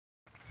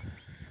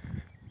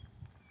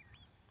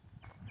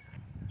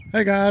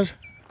Hey guys,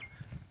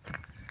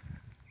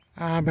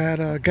 I'm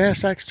at a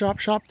gas axe chop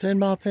shop, 10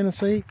 Mile,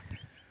 Tennessee,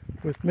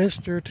 with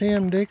Mr.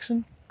 Tim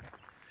Dixon.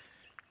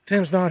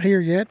 Tim's not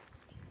here yet,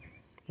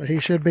 but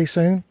he should be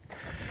soon.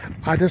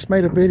 I just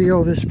made a video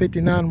of this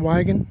 59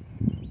 wagon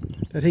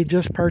that he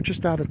just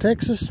purchased out of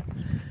Texas.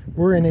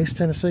 We're in East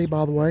Tennessee,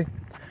 by the way.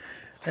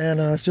 And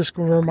it's just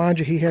going to remind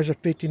you he has a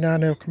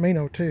 59 El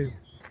Camino too.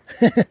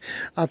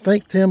 I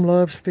think Tim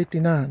loves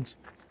 59s.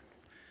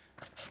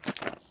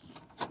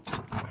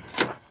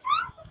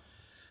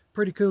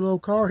 Pretty cool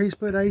old car. He's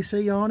put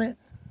AC on it.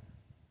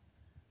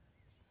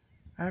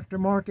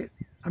 Aftermarket.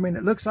 I mean,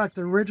 it looks like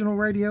the original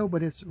radio,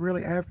 but it's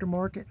really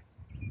aftermarket.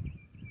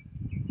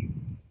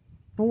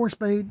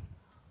 4-speed.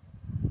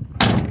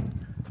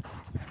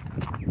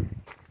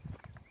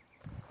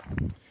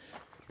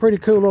 Pretty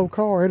cool old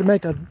car. It'll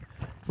make a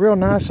real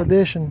nice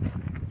addition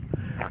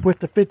with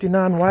the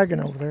 59 wagon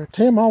over there.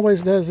 Tim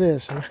always does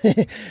this.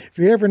 If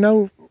you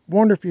ever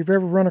wonder if you've ever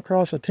run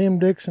across a Tim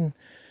Dixon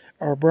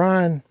or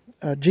Brian,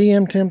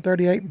 GM Tim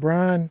 38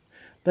 Brian,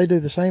 they do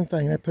the same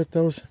thing. They put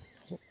those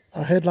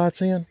headlights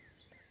in,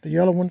 the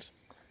yellow ones,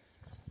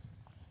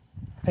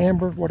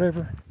 amber,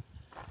 whatever.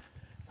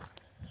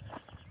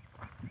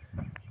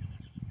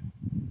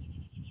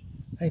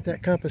 Ain't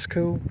that compass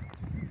cool?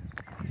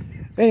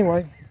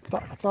 Anyway,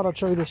 I thought I'd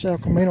show you this El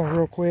Camino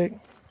real quick.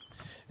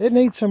 It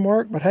needs some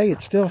work, but hey,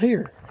 it's still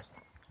here.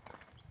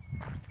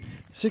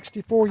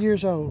 64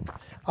 years old.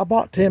 I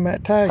bought Tim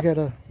that tag at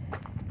a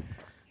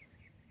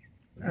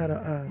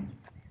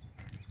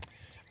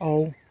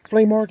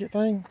flea market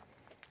thing,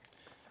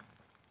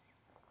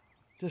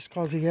 just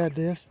because he had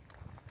this.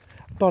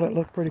 I thought it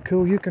looked pretty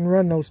cool. You can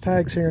run those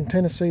tags here in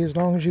Tennessee as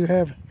long as you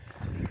have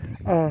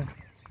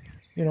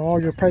you know,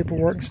 all your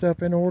paperwork and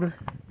stuff in order.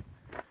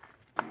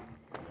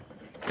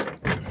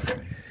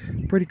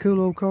 Pretty cool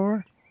old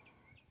car.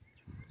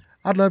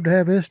 I'd love to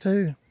have this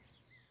too.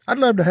 I'd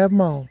love to have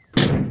them all.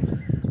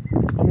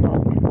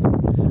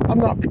 I'm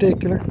not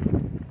particular.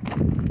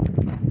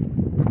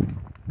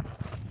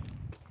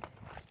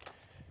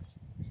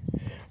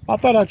 I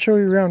thought I'd show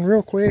you around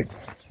real quick.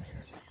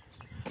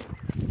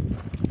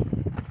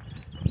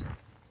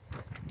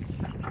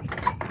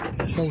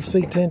 This old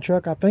C10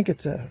 truck. I think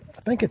it's a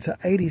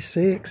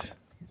 86.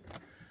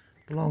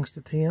 Belongs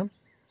to Tim.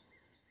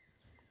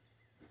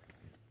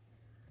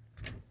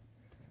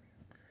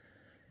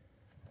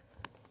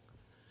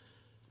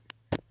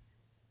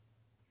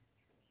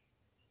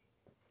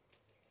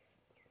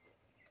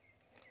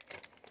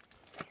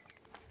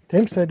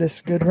 Tim said this is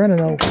a good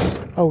running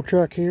old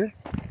truck here.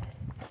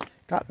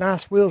 Got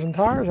nice wheels and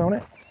tires on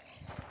it.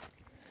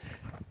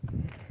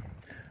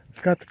 It's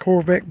got the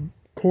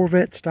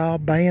Corvette style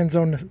bands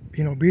on the,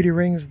 you know, beauty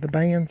rings, the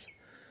bands,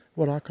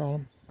 what I call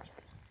them.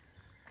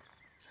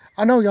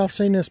 I know y'all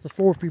seen this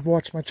before if you've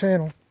watched my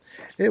channel.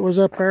 It was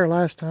up there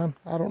last time.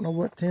 I don't know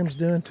what Tim's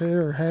doing to it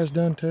or has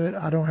done to it.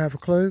 I don't have a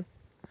clue.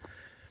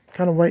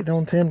 Kind of waiting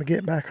on Tim to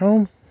get back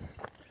home.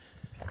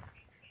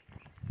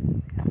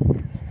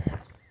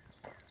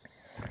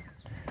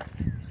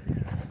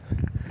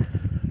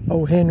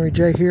 Old Henry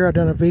J here. I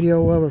done a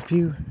video of a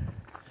few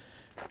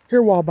here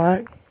a while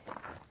back.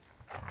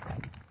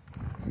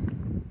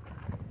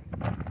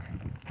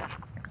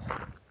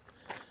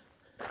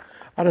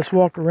 I'll just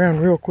walk around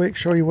real quick,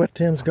 show you what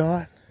Tim's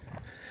got.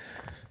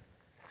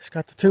 It's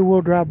got the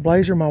 2-wheel drive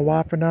Blazer. My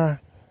wife and I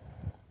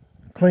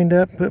cleaned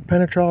up, put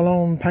Penetrol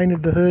on,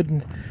 painted the hood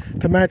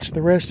and to match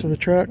the rest of the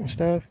truck and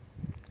stuff.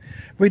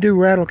 We do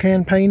rattle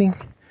can painting,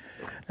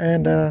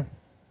 and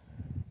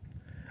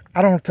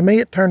I don't know, to me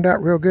it turned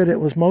out real good. It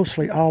was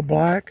mostly all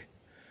black.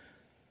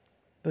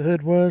 The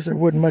hood was. There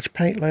wasn't much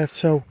paint left,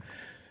 so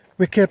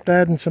we kept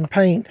adding some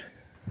paint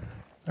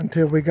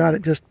until we got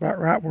it just about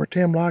right where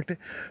Tim liked it.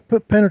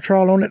 Put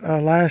Penetrol on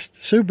it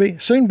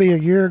soon be a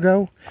year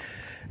ago.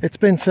 It's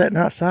been sitting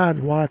outside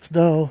while it's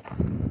dull.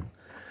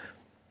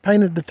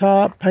 Painted the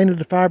top, painted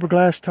the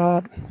fiberglass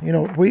top. You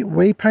know,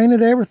 we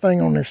painted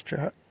everything on this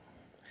truck.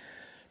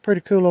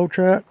 Pretty cool old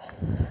truck.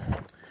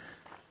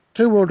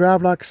 2-wheel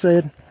drive, like I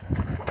said.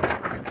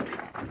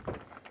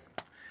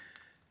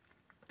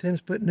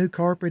 Tim's put new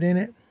carpet in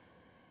it.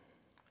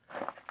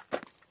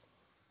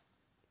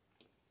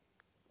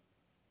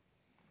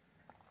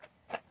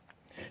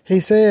 He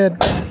said,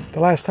 the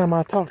last time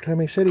I talked to him,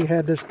 he said he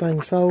had this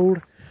thing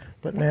sold,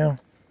 but now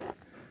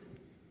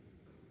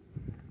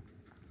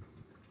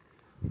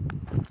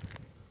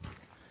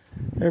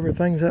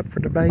everything's up for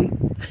debate.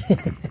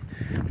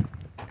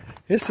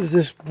 This is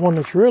this one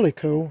that's really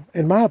cool.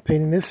 In my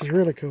opinion, this is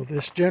really cool.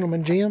 This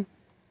Gentleman Jim.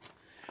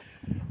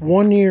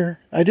 1 year.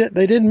 They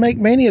didn't make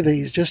many of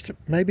these, just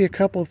maybe a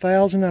couple of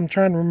thousand. I'm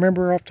trying to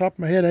remember off the top of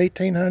my head,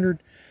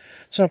 1800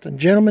 something.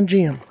 Gentleman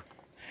Jim.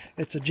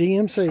 It's a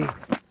GMC,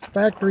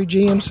 factory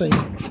GMC.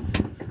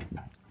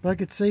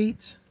 Bucket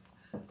seats,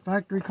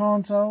 factory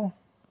console.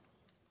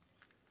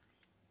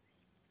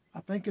 I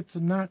think it's a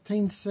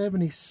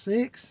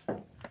 1976,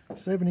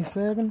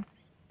 77.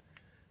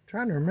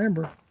 Trying to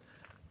remember.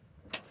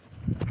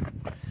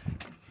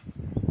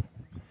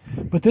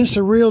 But this is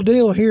a real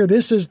deal here.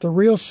 This is the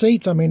real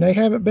seats. I mean, they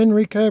haven't been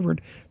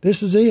recovered.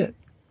 This is it.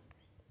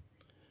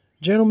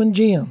 Gentleman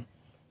Jim.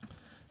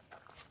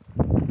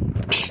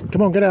 Psst,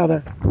 come on, get out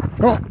of there.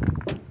 Come on.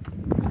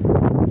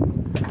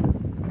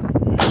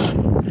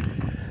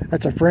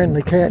 That's a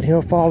friendly cat.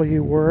 He'll follow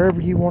you wherever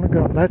you want to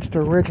go. That's the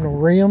original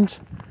rims.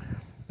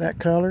 That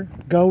color.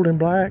 Gold and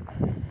black.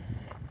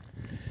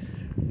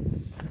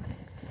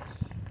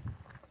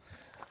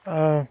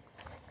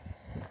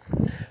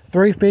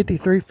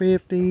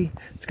 $350.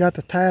 It's got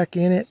the tack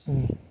in it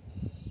and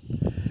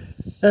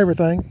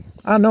everything.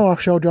 I know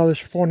I've showed y'all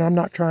this before and I'm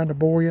not trying to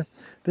bore you.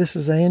 This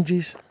is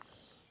Angie's.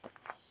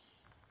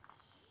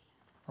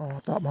 Oh, I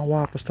thought my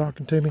wife was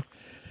talking to me.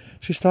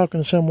 She's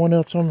talking to someone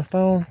else on the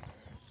phone.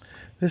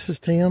 This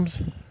is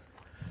Tim's.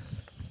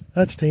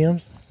 That's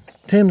Tim's.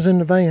 Tim's in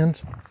the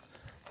Vans.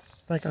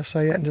 I think I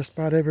say that in just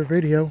about every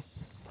video.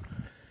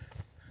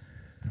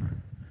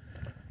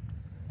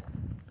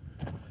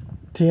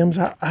 Tim's.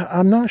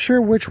 I'm not sure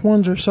which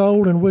ones are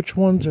sold and which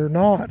ones are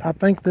not. I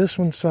think this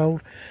one's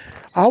sold.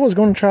 I was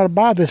going to try to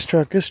buy this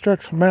truck. This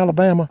truck's from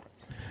Alabama.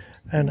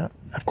 And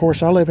of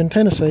course I live in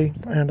Tennessee.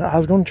 And I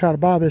was going to try to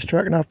buy this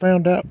truck. And I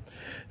found out,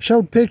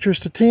 showed pictures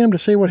to Tim to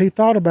see what he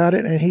thought about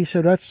it. And he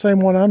said, that's the same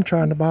one I'm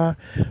trying to buy.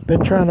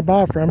 Been trying to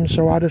buy from him.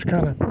 So I just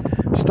kind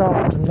of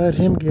stopped and let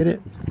him get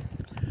it.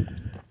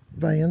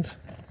 Vans.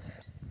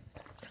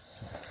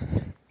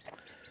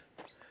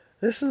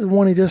 This is the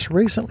one he just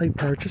recently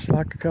purchased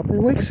like a couple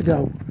of weeks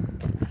ago.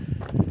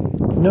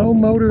 No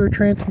motor or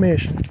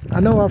transmission. I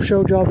know I've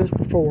showed y'all this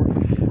before.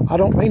 I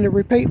don't mean to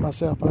repeat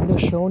myself. I'm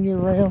just showing you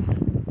around.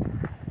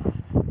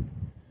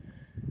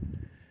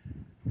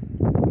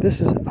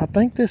 This is, I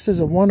think this is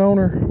a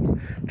one-owner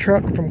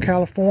truck from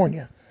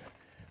California.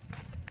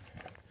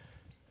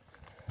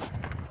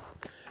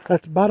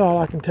 That's about all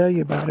I can tell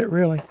you about it,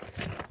 really.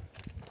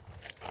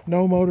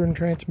 No motor and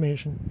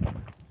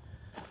transmission.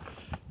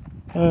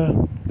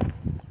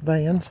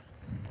 Vans.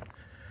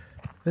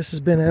 This has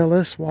been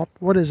LS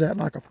swapped. What is that,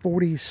 like a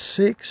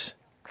 46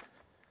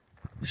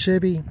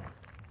 Chevy,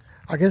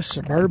 I guess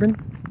Suburban?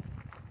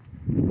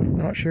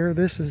 Not sure.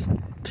 This is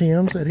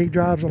Tim's that he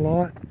drives a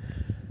lot.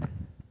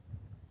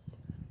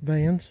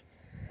 Vans.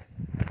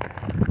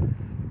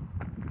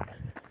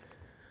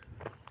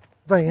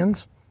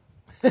 Vans.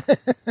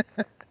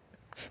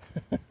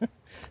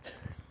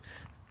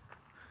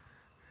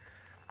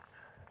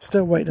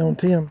 Still waiting on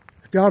Tim.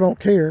 If y'all don't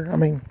care, I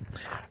mean,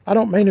 I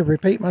don't mean to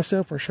repeat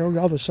myself or show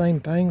y'all the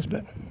same things,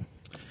 but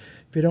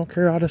if you don't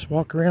care, I'll just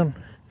walk around.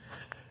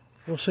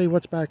 We'll see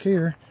what's back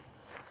here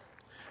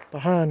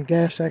behind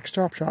Gas Axe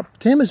Chop Shop.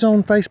 Tim is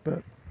on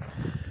Facebook.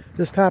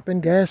 Just type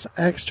in Gas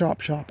Axe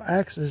Chop Shop.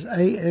 Axe is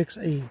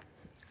A-X-E.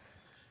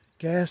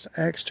 Gas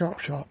Axe Chop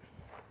Shop.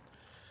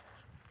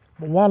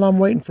 But while I'm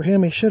waiting for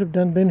him, he should have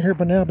been here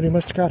by now, but he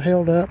must have got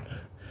held up.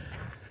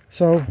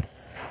 So,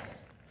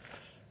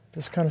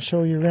 just kind of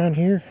show you around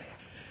here.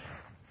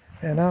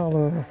 And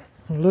I'll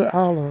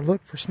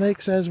look for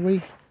snakes as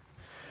we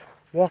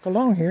walk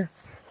along here.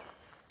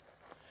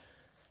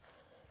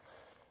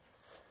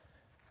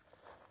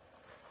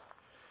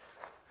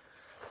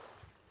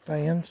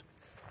 Vans.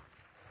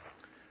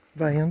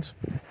 Vans.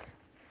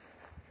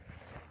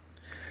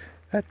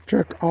 That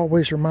truck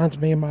always reminds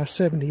me of my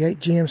 78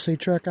 GMC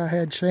truck I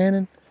had,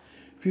 Shannon.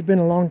 If you've been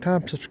a long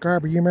time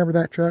subscriber, you remember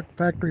that truck,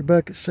 factory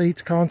bucket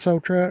seats, console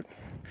truck.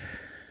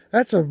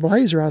 That's a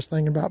Blazer I was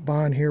thinking about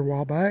buying here a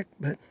while back,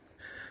 but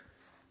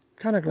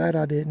kind of glad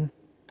I didn't.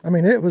 I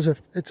mean,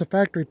 it's a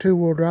factory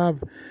two-wheel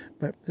drive,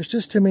 but there's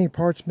just too many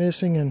parts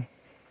missing, and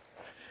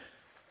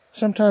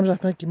sometimes I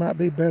think you might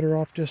be better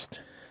off just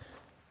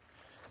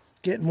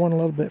getting one a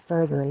little bit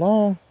further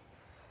along.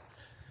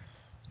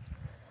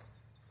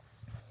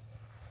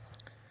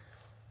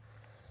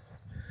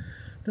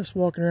 Just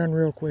walking around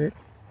real quick.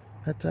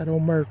 That's that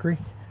old Mercury.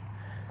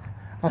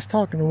 I was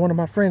talking to one of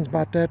my friends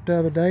about that the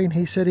other day, and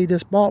he said he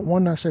just bought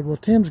one. And I said, well,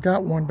 Tim's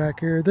got one back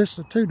here. This is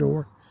a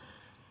two-door.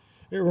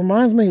 It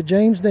reminds me of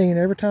James Dean.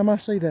 Every time I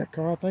see that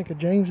car, I think of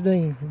James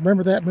Dean.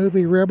 Remember that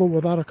movie, Rebel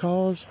Without a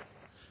Cause?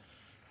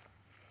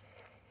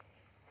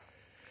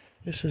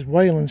 This is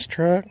Waylon's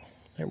truck.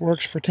 It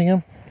works for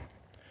Tim.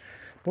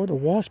 Boy, the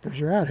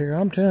waspers are out here,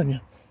 I'm telling you.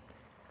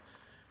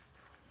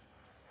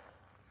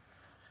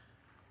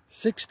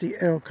 60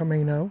 El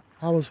Camino.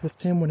 I was with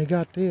Tim when he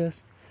got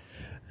this.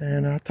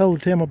 And I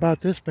told Tim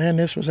about this van.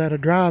 This was at a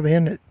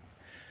drive-in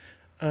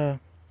that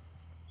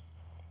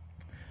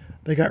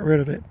they got rid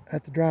of it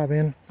at the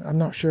drive-in. I'm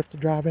not sure if the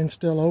drive-in's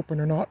still open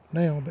or not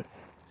now, but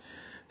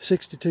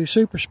 62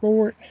 Super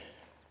Sport,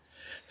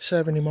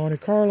 70 Monte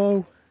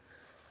Carlo.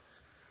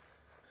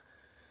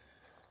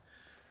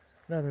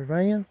 Another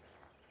van.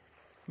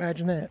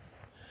 Imagine that.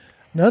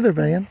 Another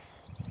van.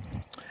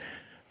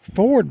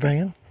 Ford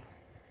van.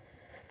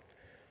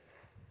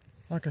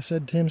 Like I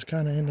said, Tim's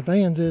kind of in the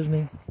vans, isn't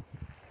he?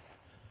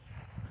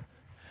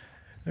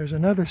 There's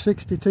another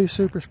 62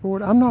 Super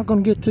Sport. I'm not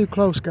going to get too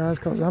close, guys,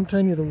 because I'm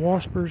telling you the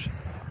waspers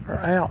are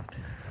out.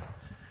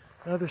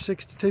 Another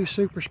 62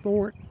 Super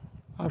Sport.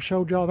 I've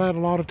showed y'all that a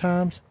lot of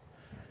times.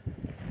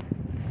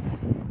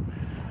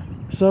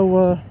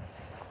 So,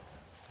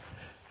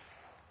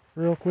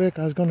 real quick,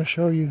 I was going to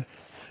show you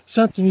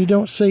something you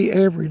don't see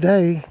every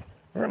day,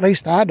 or at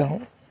least I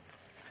don't.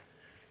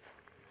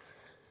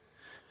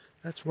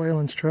 That's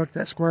Waylon's truck,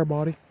 that square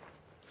body.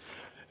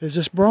 Is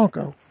this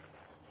Bronco.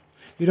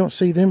 You don't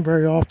see them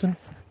very often.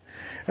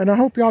 And I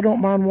hope y'all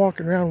don't mind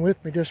walking around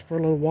with me just for a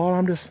little while.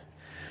 I'm just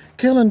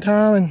killing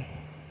time and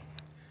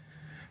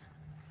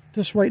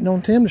just waiting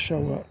on Tim to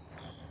show up.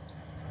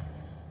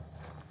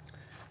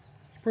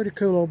 Pretty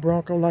cool old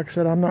Bronco. Like I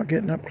said, I'm not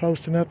getting up close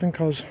to nothing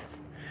because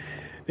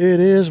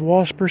it is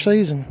wasper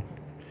season,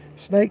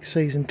 snake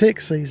season, tick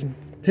season.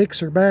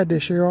 Ticks are bad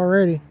this year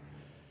already.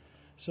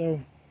 So,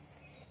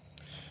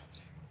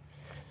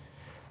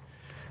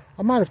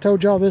 I might have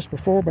told y'all this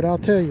before, but I'll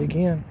tell you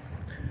again.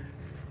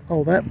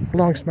 Oh, that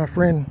belongs to my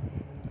friend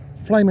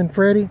Flamin'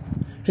 Freddy.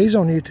 He's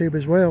on YouTube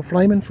as well,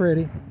 Flamin'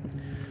 Freddy.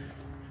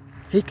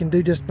 He can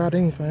do just about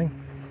anything.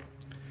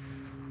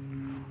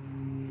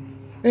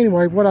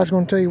 Anyway, what I was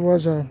going to tell you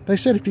was, they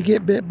said if you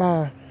get bit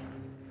by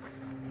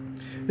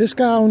this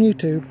guy on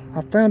YouTube,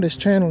 I found his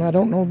channel, and I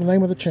don't know the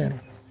name of the channel,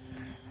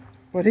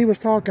 but he was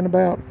talking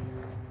about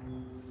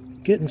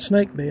getting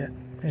snake bit,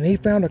 and he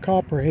found a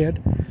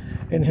copperhead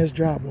in his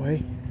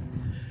driveway,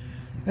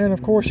 and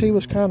of course he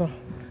was kind of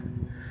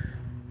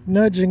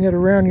nudging it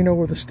around, you know,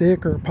 with a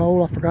stick or a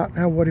pole. I forgot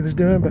now what he was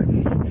doing, but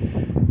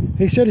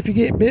he said if you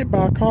get bit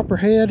by a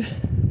copperhead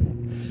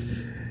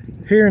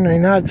here in the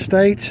United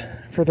States,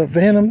 for the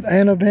venom,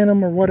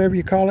 antivenom, or whatever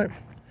you call it,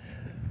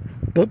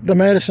 the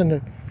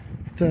medicine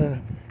to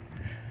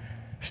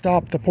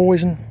stop the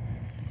poison.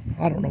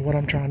 I don't know what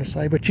I'm trying to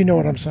say, but you know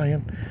what I'm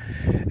saying.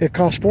 It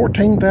costs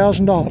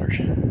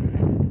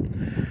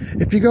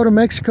 $14,000. If you go to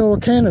Mexico or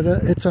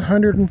Canada, it's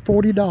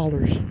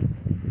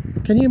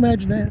 $140. Can you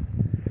imagine that?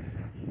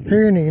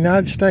 Here in the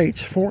United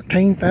States,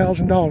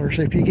 $14,000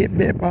 if you get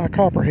bit by a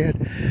copperhead.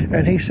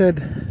 And he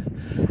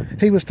said,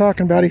 he was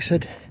talking about, he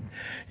said,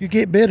 you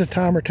get bit a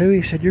time or two,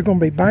 he said, you're going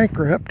to be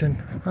bankrupt.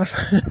 And I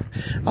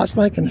was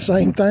thinking the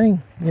same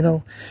thing, you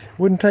know,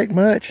 wouldn't take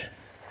much.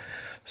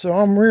 So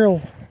I'm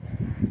real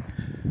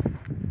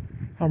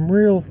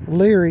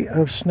leery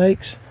of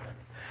snakes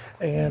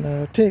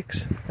and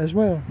ticks as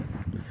well.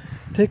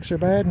 Ticks are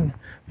bad, and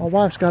my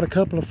wife's got a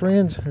couple of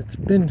friends that's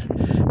been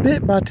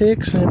bit by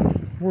ticks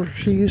and where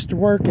she used to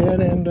work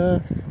at, and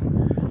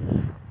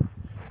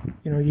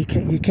you know, you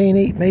can't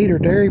eat meat or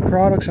dairy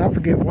products. I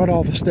forget what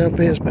all the stuff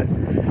is, but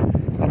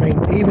I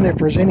mean, even if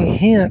there's any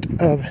hint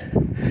of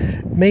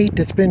meat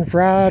that's been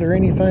fried or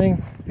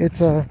anything, it's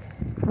you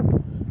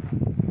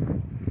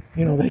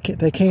know, they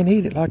can't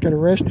eat it. Like at a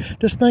restaurant,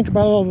 just think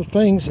about all the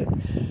things that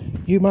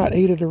you might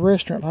eat at a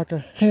restaurant, like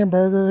a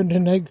hamburger,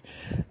 and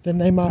then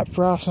they might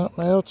fry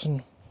something else,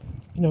 and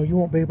you know, you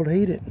won't be able to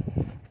eat it.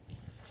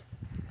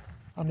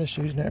 I'm just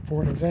using that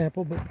for an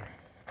example, but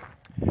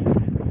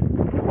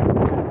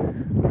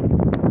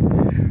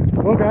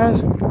well,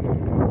 guys,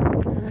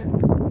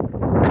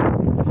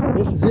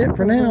 this is it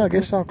for now. I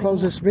guess I'll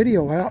close this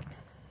video out.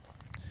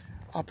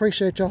 I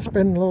appreciate y'all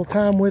spending a little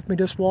time with me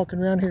just walking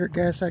around here at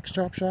Gas X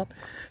Chop Shop.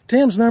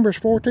 Tim's number is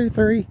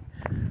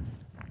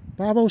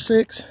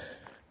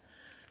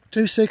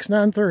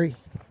 423-506-2693.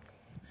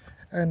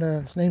 And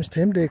his name's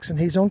Tim Dixon.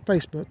 He's on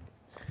Facebook.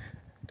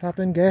 Type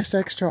in Gas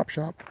X Chop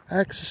Shop.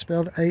 Axe is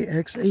spelled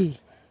A-X-E.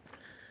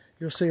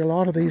 You'll see a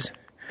lot of these.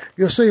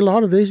 You'll see a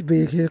lot of these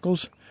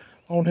vehicles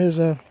on his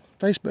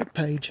Facebook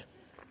page,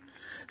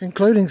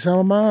 including some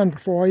of mine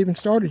before I even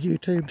started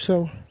YouTube.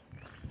 So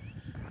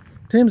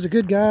Tim's a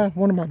good guy,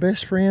 one of my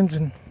best friends,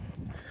 and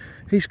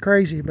he's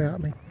crazy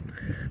about me.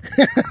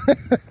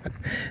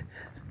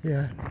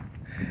 Yeah.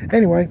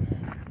 Anyway,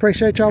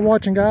 appreciate y'all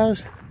watching,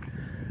 guys.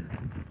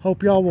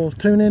 Hope y'all will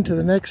tune in to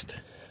the next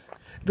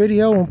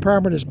video on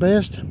Primer Is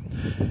Best.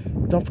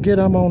 Don't forget,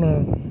 I'm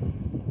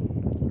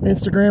on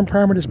Instagram,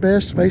 Primer Is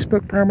Best,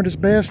 Facebook, Primer Is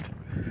Best,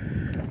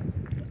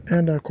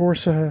 and of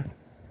course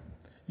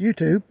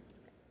YouTube.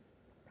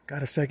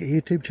 Got a second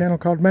YouTube channel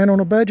called Man on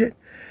a Budget,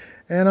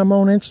 and I'm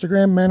on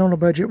Instagram, Man on a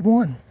Budget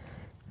 1.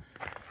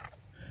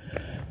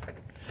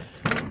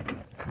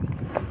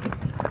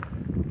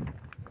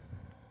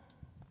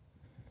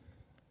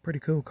 Pretty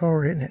cool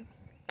car, isn't it?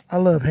 I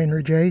love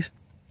Henry J's.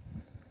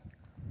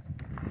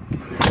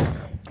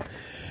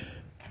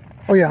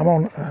 Oh yeah, I'm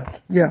on,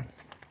 yeah.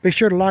 Be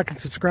sure to like and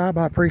subscribe.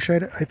 I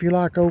appreciate it. If you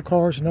like old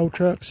cars and old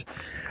trucks,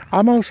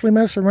 I mostly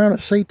mess around at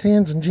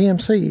C10's and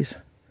GMC's.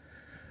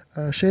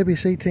 Chevy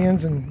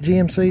C10's and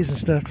GMC's and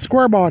stuff.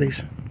 Square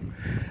bodies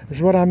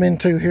is what I'm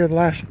into here the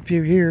last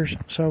few years.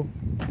 So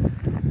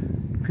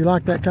if you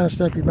like that kind of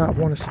stuff, you might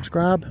want to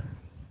subscribe.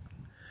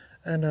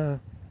 And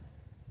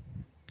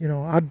you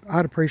know,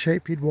 I'd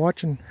appreciate if you'd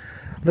watch and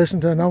listen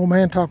to an old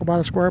man talk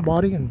about a square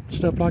body and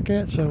stuff like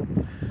that. So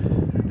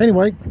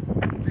anyway,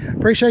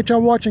 appreciate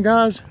y'all watching,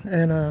 guys,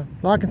 and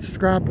like and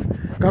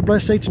subscribe. God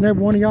bless each and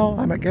every one of y'all.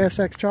 I'm at Gas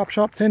X Chop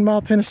Shop, 10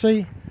 Mile,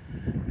 Tennessee.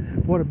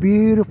 What a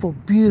beautiful,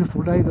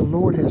 beautiful day the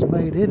Lord has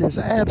made. It is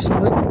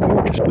absolutely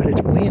gorgeous, but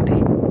it's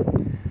windy.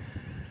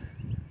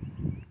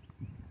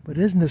 But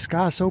isn't the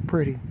sky so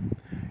pretty?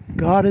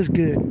 God is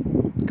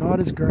good. God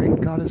is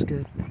great. God is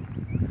good.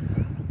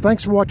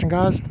 Thanks for watching,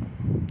 guys.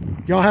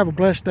 Y'all have a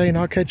blessed day, and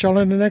I'll catch y'all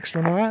in the next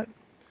one, all right?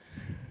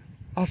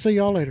 I'll see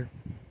y'all later.